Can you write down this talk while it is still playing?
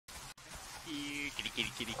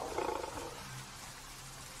kitty, kitty.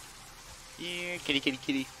 Here, kitty, kitty,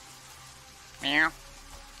 kitty. Meow.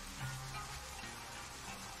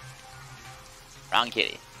 Wrong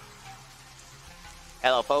kitty.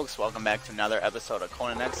 Hello folks, welcome back to another episode of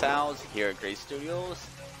Conan Exiles here at Great Studios.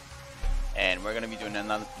 And we're going to be doing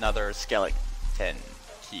another skeleton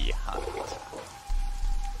key hunt.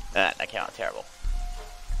 That came out terrible.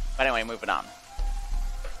 But anyway, moving on.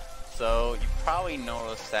 So, you probably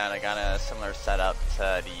noticed that I got a similar setup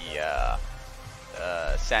to the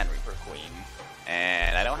Sand Reaper Queen.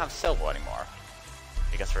 And I don't have Silvo anymore.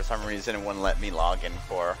 Because for some reason it wouldn't let me log in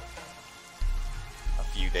for a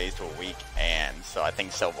few days to a week. And so I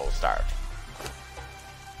think Silvo starved.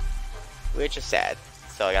 Which is sad.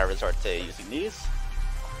 So I gotta resort to using these.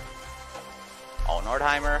 All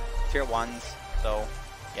Nordheimer, tier 1s. So,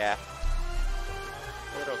 yeah.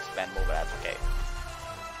 A little expendable, but that's okay.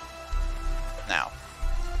 Now,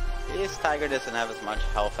 this tiger doesn't have as much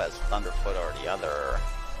health as Thunderfoot or the other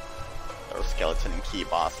skeleton and key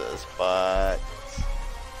bosses, but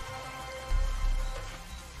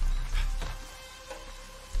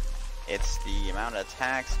it's the amount of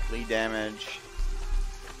attacks, bleed damage.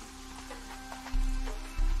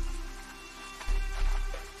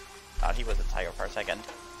 Thought he was a tiger for a second.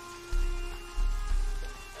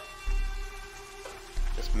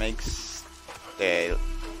 Just makes the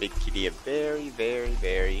big kitty a very, very,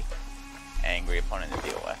 very angry opponent to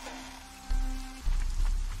deal with.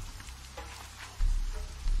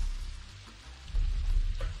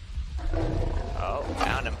 Oh,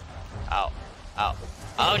 found him. Oh, oh,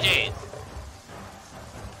 oh, jeez.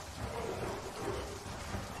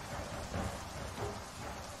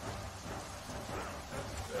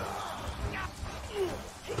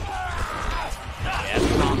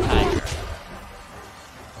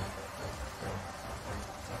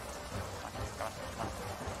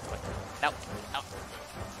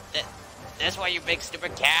 This way, you big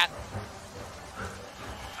stupid cat.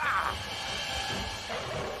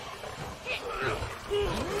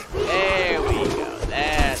 There we go.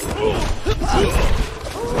 That's the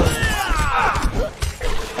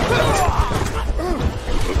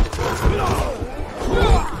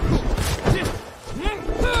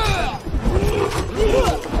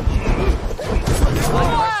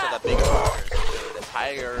big monsters. The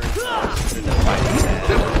tigers through the fight.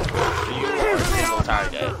 You are a single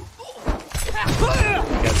target.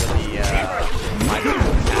 Because of the minor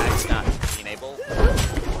attacks not being able to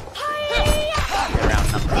around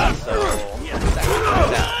numbers, so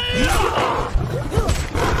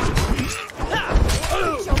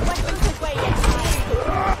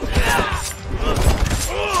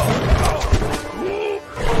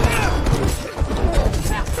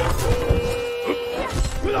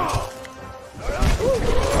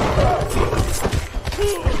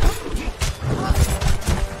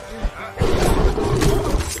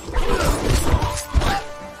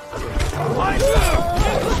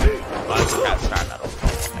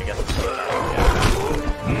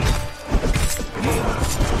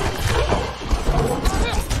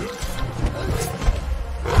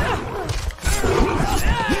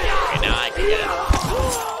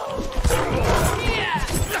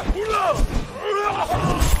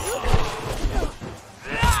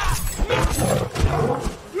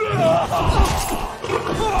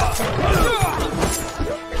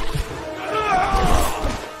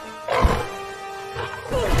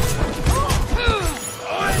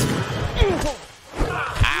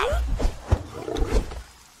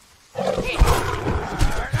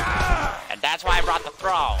that's why I brought the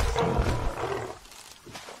throw.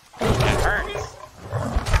 That hurts.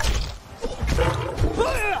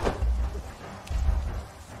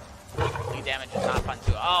 Bleed damage is not fun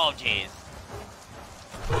too. Oh, jeez.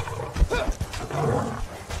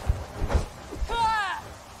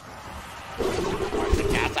 The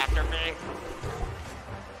cat's after me.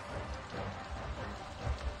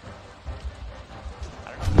 I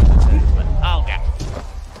don't know what this is, but oh, okay.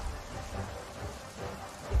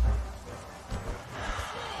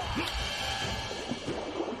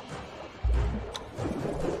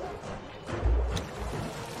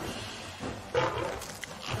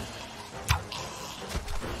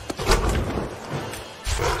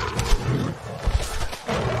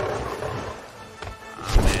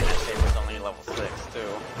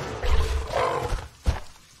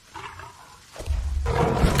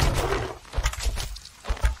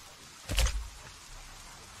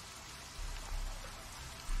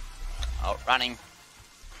 Oh, running.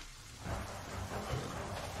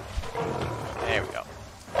 There we go.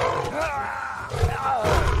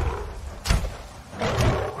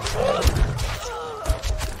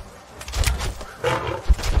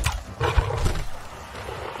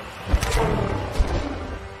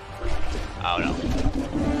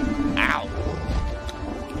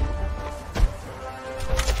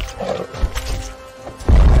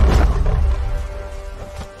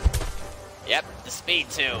 Yep, the speed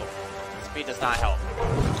too. The speed does not help.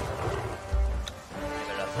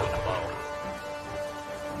 Neither does the bow.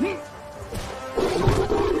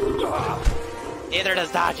 Neither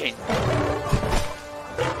does dodging.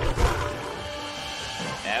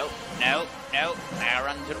 No, no, no. I gotta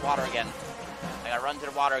run into the water again. I gotta run to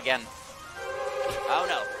the water again. Oh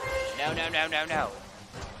no. No, no, no, no, no.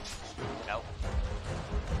 Nope.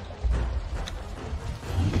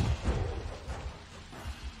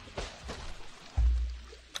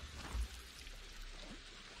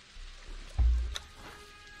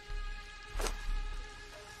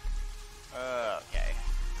 Okay.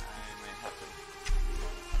 I might have to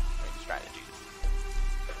change strategies.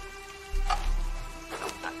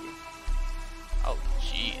 Not you. Oh,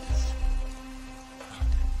 jeez.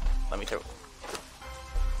 Let me through.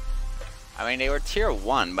 I mean, they were tier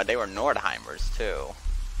 1, but they were Nordheimers, too.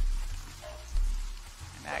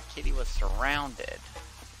 And that kitty was surrounded.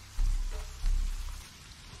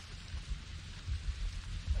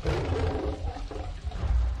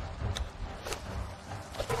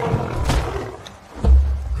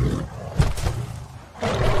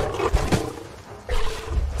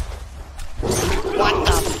 What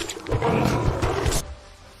the?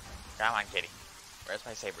 Come on, kitty. Where's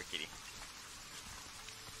my saber, kitty?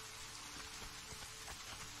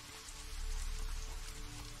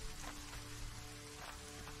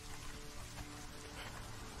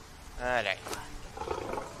 There you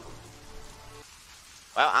go.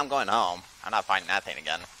 Well, I'm going home. I'm not finding that thing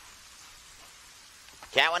again.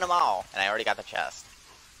 Can't win them all, and I already got the chest.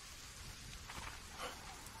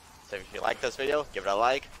 So if you like this video, give it a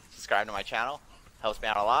like, subscribe to my channel. Helps me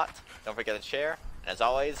out a lot. Don't forget to share. And as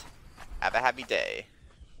always, have a happy day.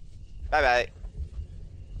 Bye bye.